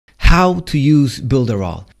how to use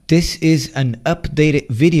Builderall. This is an updated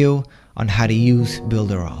video on how to use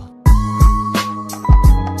Builderall.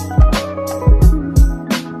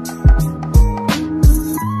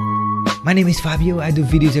 My name is Fabio. I do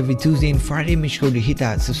videos every Tuesday and Friday. Make sure to hit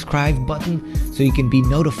that subscribe button so you can be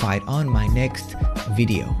notified on my next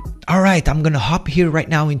video. Alright, I'm gonna hop here right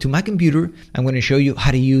now into my computer. I'm gonna show you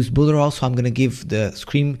how to use Builderall. So I'm gonna give the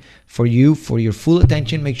screen for you for your full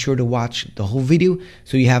attention. Make sure to watch the whole video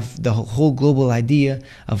so you have the whole global idea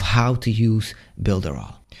of how to use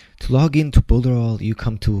Builderall. To log into Builderall, you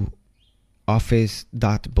come to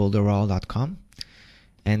office.builderall.com,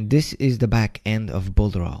 and this is the back end of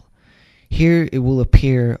Builderall. Here it will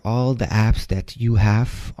appear all the apps that you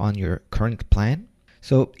have on your current plan.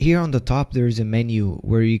 So here on the top there is a menu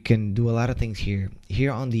where you can do a lot of things here.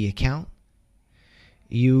 Here on the account,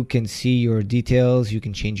 you can see your details, you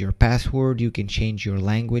can change your password, you can change your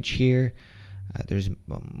language here. There's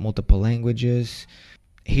multiple languages.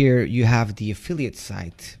 Here you have the affiliate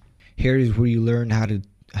site. Here is where you learn how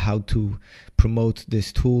to promote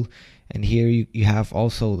this tool. And here you have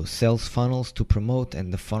also the sales funnels to promote,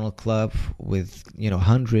 and the funnel club with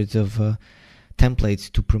hundreds of templates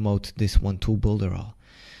to promote this one tool, Builderall.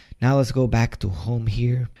 Now let's go back to home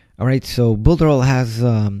here. Alright, so Builderall has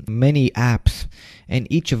many apps, and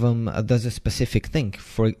each of them does a specific thing.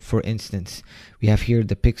 For instance, we have here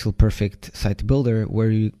the Pixel Perfect Site Builder, where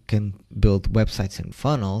you can build websites and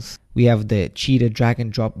funnels. We have the Cheetah drag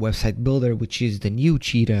and drop website builder, which is the new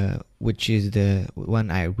Cheetah, which is the one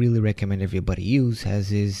I really recommend everybody use,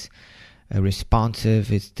 as is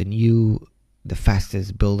responsive. It's the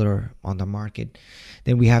fastest builder on the market.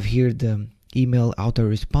 Then we have here the email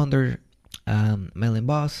Autoresponder, mail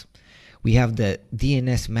boss. We have the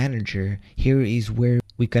Dns Manager. Here is where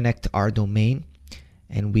we connect our domain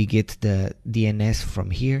and we get the DNS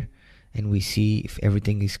from here, and we see if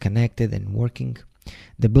everything is connected and working.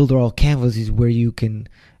 The Builderall Canvas is where you can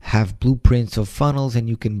have blueprints of funnels, and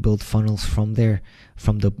you can build funnels from there,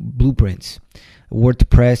 from the blueprints.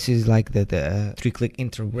 WordPress is like the 3-click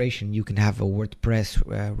integration. You can have a WordPress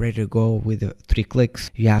ready to go with 3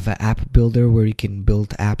 clicks. You have an app builder where you can build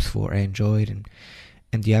apps for Android,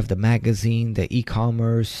 and you have the magazine, the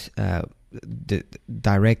e-commerce, the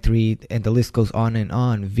directory, and the list goes on and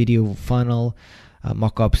on. Video funnel,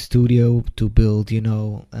 Mockup Studio to build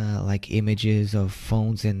like images of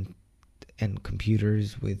phones and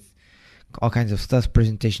computers with all kinds of stuff.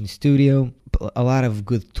 Presentation Studio, a lot of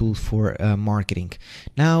good tools for marketing.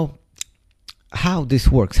 Now, how this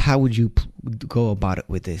works, how would you go about it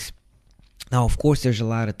with this? Now, of course, there's a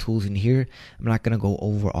lot of tools in here. I'm not going to go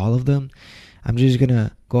over all of them. I'm just going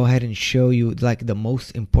to go ahead and show you like the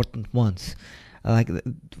most important ones. Like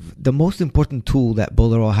the most important tool that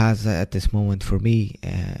Builderall has at this moment for me,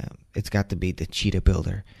 it's got to be the Cheetah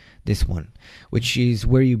Builder. This one, which is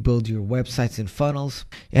where you build your websites and funnels.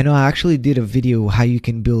 I actually did a video how you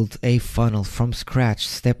can build a funnel from scratch,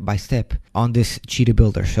 step by step, on this Cheetah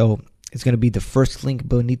Builder. So it's going to be the first link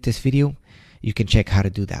beneath this video. You can check how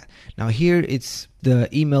to do that. Now here it's the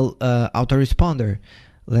email Autoresponder.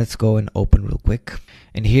 Let's go and open real quick.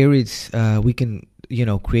 And here it's we can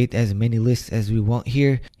create as many lists as we want.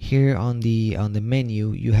 Here on the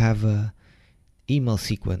menu you have a email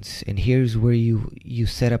sequence, and here's where you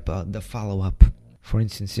set up the follow-up. For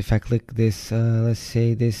instance, if I click this, let's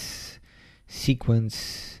say this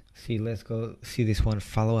sequence, let's go see this one,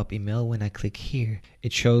 follow-up email. When I click here,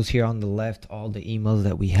 it shows here on the left all the emails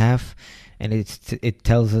that we have, and it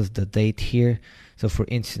tells us the date here. So for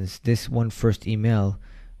instance, this one first email,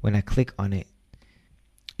 when I click on it,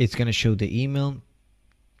 it's going to show the email,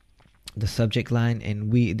 the subject line,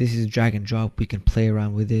 and this is drag and drop. We can play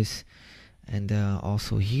around with this. And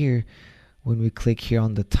also here, when we click here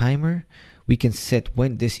on the timer, we can set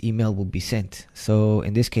when this email will be sent. So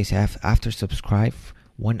in this case, after subscribe,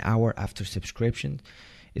 1 hour after subscription,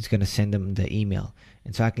 it's going to send them the email.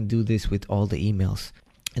 And so I can do this with all the emails.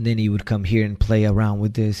 And then you would come here and play around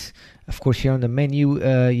with this. Of course, here on the menu,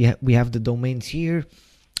 we have the domains here.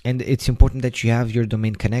 And it's important that you have your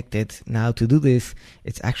domain connected. Now to do this,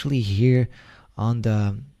 it's actually here on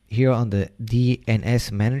the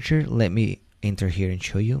DNS Manager. Let me enter here and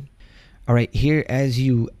show you. Alright, here as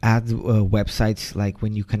you add websites, like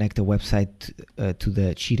when you connect a website to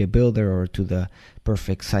the Cheetah Builder or to the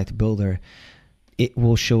Perfect Site Builder, it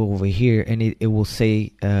will show over here, and it will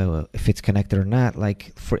say if it's connected or not.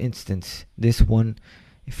 Like for instance, this one,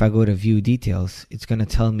 if I go to view details, it's going to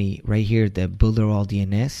tell me right here the Builderall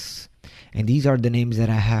DNS, and these are the names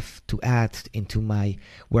that I have to add into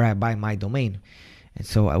where I buy my domain. And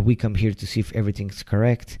so we come here to see if everything's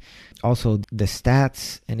correct. Also the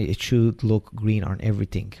stats, and it should look green on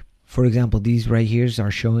everything. For example, these right here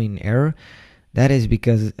are showing error. That is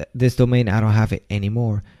because this domain, I don't have it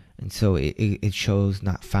anymore, and so it shows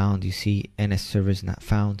not found. You see NS service not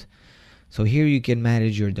found. So here you can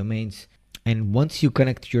manage your domains, and once you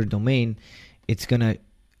connect your domain, it's gonna,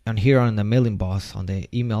 on here on the mailing boss, on the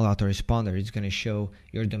email autoresponder, it's gonna show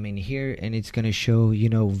your domain here, and it's gonna show, you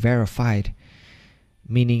know, verified,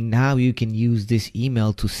 meaning now you can use this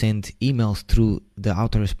email to send emails through the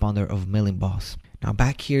autoresponder of mailing boss. Now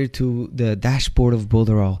back here to the dashboard of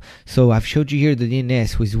Builderall. So I've showed you here the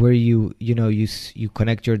DNS, which is where you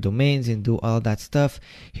connect your domains and do all that stuff.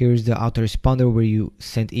 Here's the autoresponder where you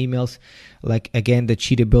send emails. Like again, the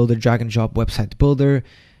Cheetah Builder drag and drop website builder.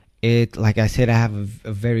 It, like I said, I have a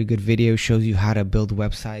very good video, shows you how to build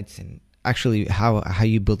websites and actually how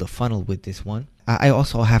you build a funnel with this one. I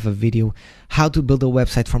also have a video how to build a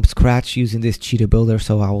website from scratch using this Cheetah Builder,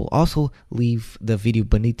 so I will also leave the video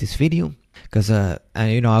beneath this video, because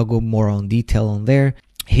I'll go more on detail on there.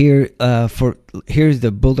 Here's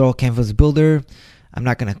the Builderall Canvas Builder. I'm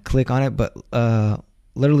not gonna click on it, but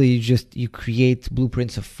literally you create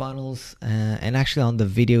blueprints of funnels, and actually on the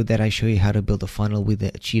video that I show you how to build a funnel with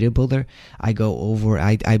the Cheetah Builder, I go over,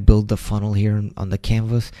 I build the funnel here on the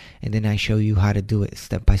canvas, and then I show you how to do it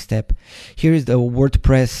step by step. Here is the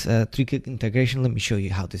WordPress 3-click integration. Let me show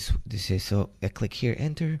you how this is. So I click here,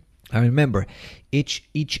 enter. I remember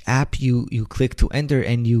each app you click to enter,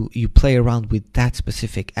 and you play around with that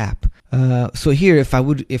specific app. So here, if I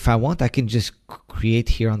want, I can just create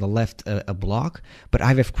here on the left a blog, but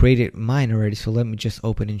I've created mine already. So let me just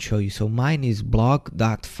open and show you. So mine is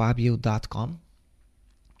blog.fabio.com,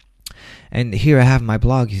 and here I have my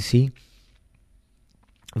blog. You see,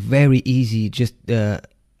 very easy. Just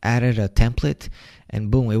added a template, and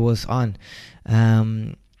boom, it was on.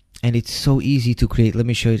 And it's so easy to create. Let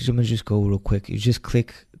me show you. Let me just go real quick. You just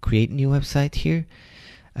click create new website here.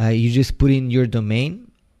 You just put in your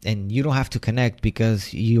domain, and you don't have to connect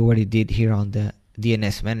because you already did here on the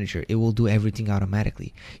DNS Manager. It will do everything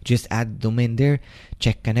automatically. Just add domain there,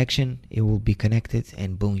 check connection, it will be connected,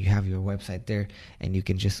 and boom, you have your website there. And you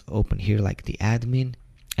can just open here like the admin,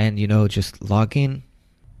 and just log in,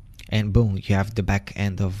 and boom, you have the back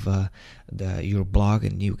end of your blog,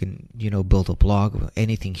 and you can build a blog or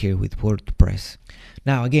anything here with WordPress.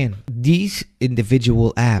 Now again, these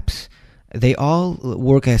individual apps, they all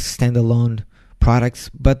work as standalone products,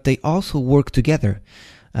 but they also work together.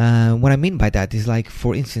 What I mean by that is, like,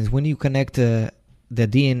 for instance, when you connect the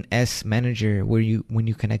DNS Manager, when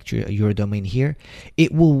you connect your domain here,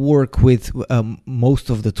 it will work with most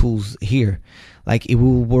of the tools here. Like, it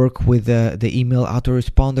will work with the email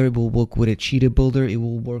autoresponder, it will work with a Cheetah Builder, it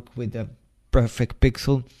will work with a Perfect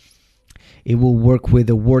Pixel, it will work with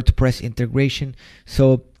a WordPress integration.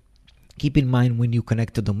 So keep in mind, when you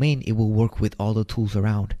connect the domain, it will work with all the tools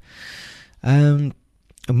around.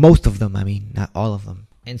 Most of them, I mean, not all of them.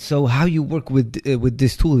 And so how you work with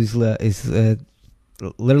this tool is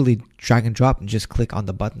literally drag and drop and just click on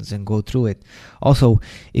the buttons and go through it. Also,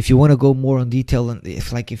 if you want to go more on detail, and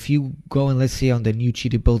if you go and let's say on the new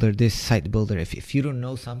Cheetah Builder, this site builder, if you don't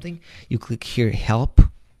know something, you click here help,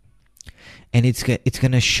 and it's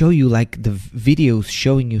gonna show you like the videos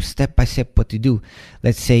showing you step by step what to do.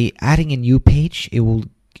 Let's say adding a new page, it will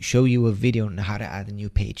show you a video on how to add a new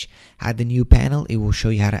page. Add the new panel, it will show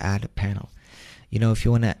you how to add a panel. If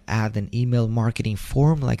you want to add an email marketing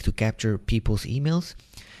form, like to capture people's emails,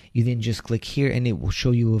 you then just click here, and it will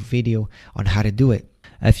show you a video on how to do it.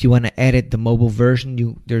 If you want to edit the mobile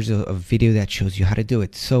version, there's a video that shows you how to do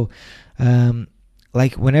it. So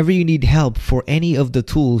like, whenever you need help for any of the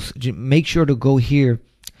tools, make sure to go here.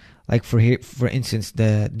 Like for instance,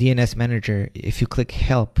 the DNS Manager, if you click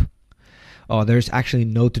help, there's actually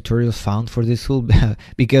no tutorials found for this tool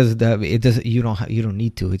because you don't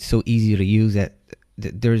need to. It's so easy to use that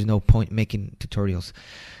there's no point making tutorials.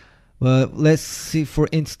 Well, let's see, for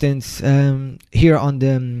instance, here on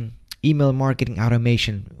the email marketing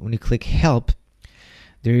automation, when you click help,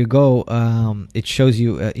 there you go. It shows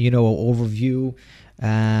you an overview.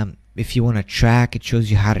 If you want to track, it shows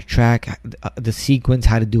you how to track the sequence,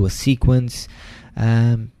 how to do a sequence.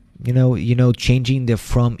 Changing the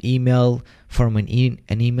from an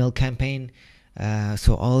email campaign.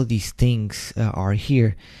 So all of these things are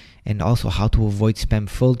here, and also how to avoid spam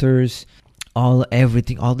filters. All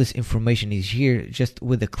this information is here just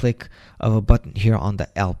with a click of a button here on the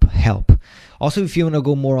help. Also, if you want to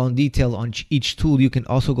go more on detail on each tool, you can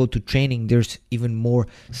also go to training. There's even more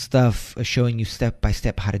stuff showing you step by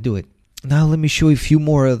step how to do it. Now let me show you a few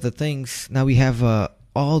more of the things. Now we have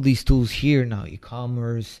all these tools here now: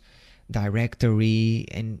 e-commerce, directory,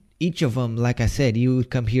 and each of them, like I said, you would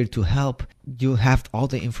come here to help. You'll have all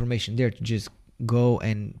the information there to just go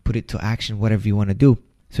and put it to action, whatever you want to do.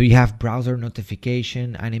 So you have browser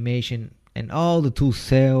notification, animation, and all the tools: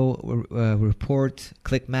 Sale, report,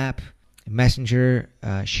 click map, messenger,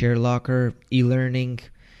 share locker, e-learning,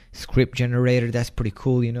 script generator. That's pretty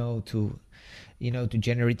cool, to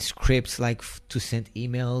generate scripts, like to send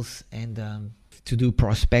emails, and to do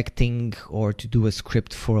prospecting, or to do a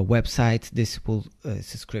script for a website. This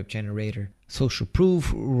it's a script generator. Social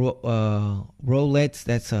proof, rollouts.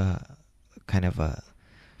 That's a kind of a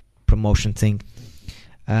promotion thing.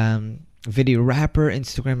 Video wrapper,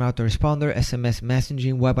 Instagram autoresponder, SMS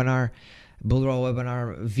messaging, webinar, Builderall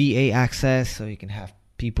webinar, VA access, so you can have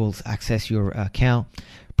people access your account.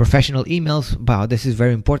 Professional emails. Wow, this is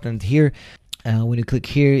very important here. When you click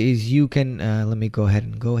here, you can let me go ahead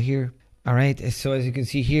and go here. All right, so as you can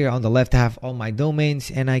see here on the left, I have all my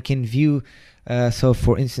domains, and I can view. So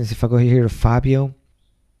for instance, if I go here to Fabio,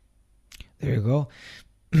 there you go.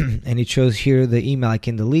 And it shows here the email I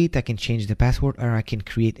can delete, I can change the password, or I can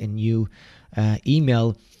create a new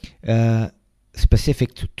email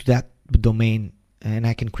specific to that domain. And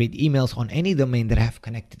I can create emails on any domain that I have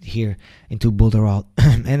connected here into Builderall.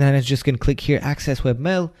 And then I just can click here, access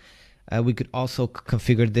webmail. We could also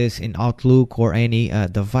configure this in Outlook or any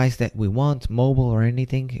device that we want, mobile or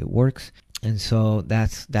anything. It works. And so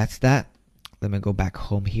that's that. Let me go back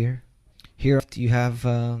home here. Here you have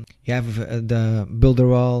the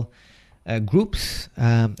Builderall groups.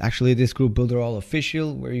 Actually, this group Builderall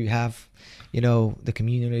official, where you have the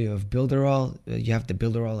community of Builderall. You have the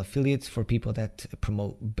Builderall affiliates for people that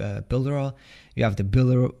promote Builderall. You have the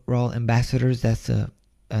Builderall ambassadors. That's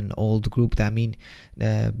an old group. That means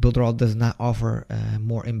Builderall does not offer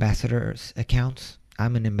more ambassadors accounts.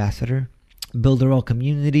 I'm an ambassador. Builderall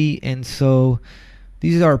community, and so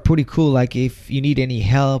these are pretty cool. Like if you need any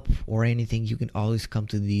help or anything, you can always come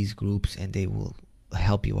to these groups and they will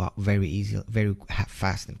help you out very easy, very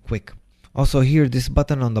fast and quick. Also here, this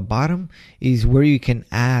button on the bottom is where you can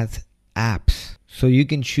add apps. So you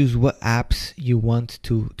can choose what apps you want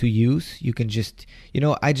to use. You can just,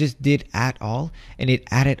 I just did add all, and it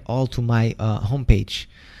added all to my homepage.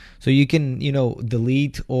 So you can,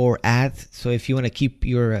 delete or add. So if you want to keep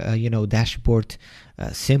your, dashboard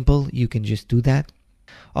simple, you can just do that.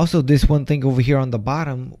 Also, this one thing over here on the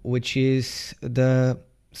bottom, which is the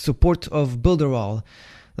support of Builderall.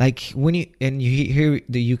 Like when you hear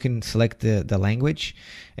that you can select the language,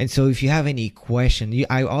 and so if you have any question,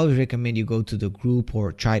 I always recommend you go to the group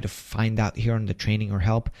or try to find out here on the training or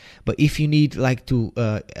help. But if you need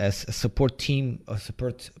a support team, a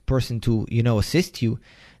support person to assist you,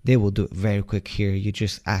 they will do it very quick here. You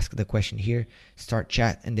just ask the question here, start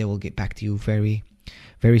chat, and they will get back to you very,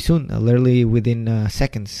 very soon, literally within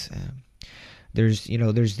seconds. There's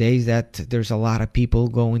days that there's a lot of people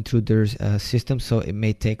going through their system, so it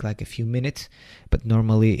may take like a few minutes, but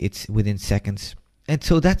normally it's within seconds. And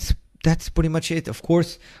so that's pretty much it. Of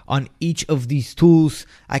course, on each of these tools,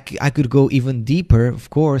 I could go even deeper, of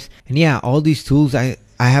course. And yeah, all these tools, I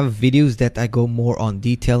have videos that I go more on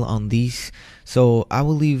detail on these. So I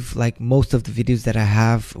will leave like most of the videos that I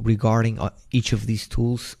have regarding each of these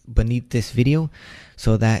tools beneath this video,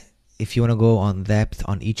 so that if you want to go on depth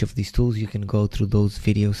on each of these tools, you can go through those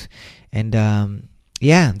videos. And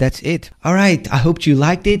yeah, that's it. All right, I hope you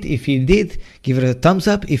liked it. If you did, give it a thumbs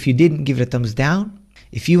up. If you didn't, give it a thumbs down.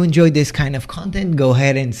 If you enjoyed this kind of content, go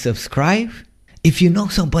ahead and subscribe. If you know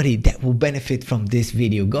somebody that will benefit from this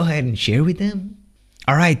video, go ahead and share with them.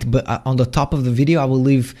 All right, but on the top of the video, I will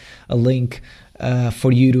leave a link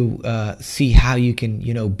for you to see how you can,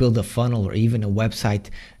 build a funnel or even a website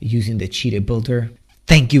using the Cheetah Builder.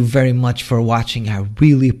 Thank you very much for watching. I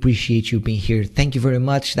really appreciate you being here. Thank you very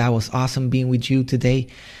much. That was awesome being with you today.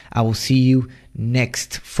 I will see you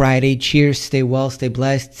next Friday. Cheers. Stay well. Stay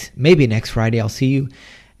blessed. Maybe next Friday I'll see you.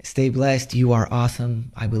 Stay blessed. You are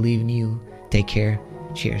awesome. I believe in you. Take care.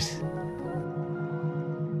 Cheers.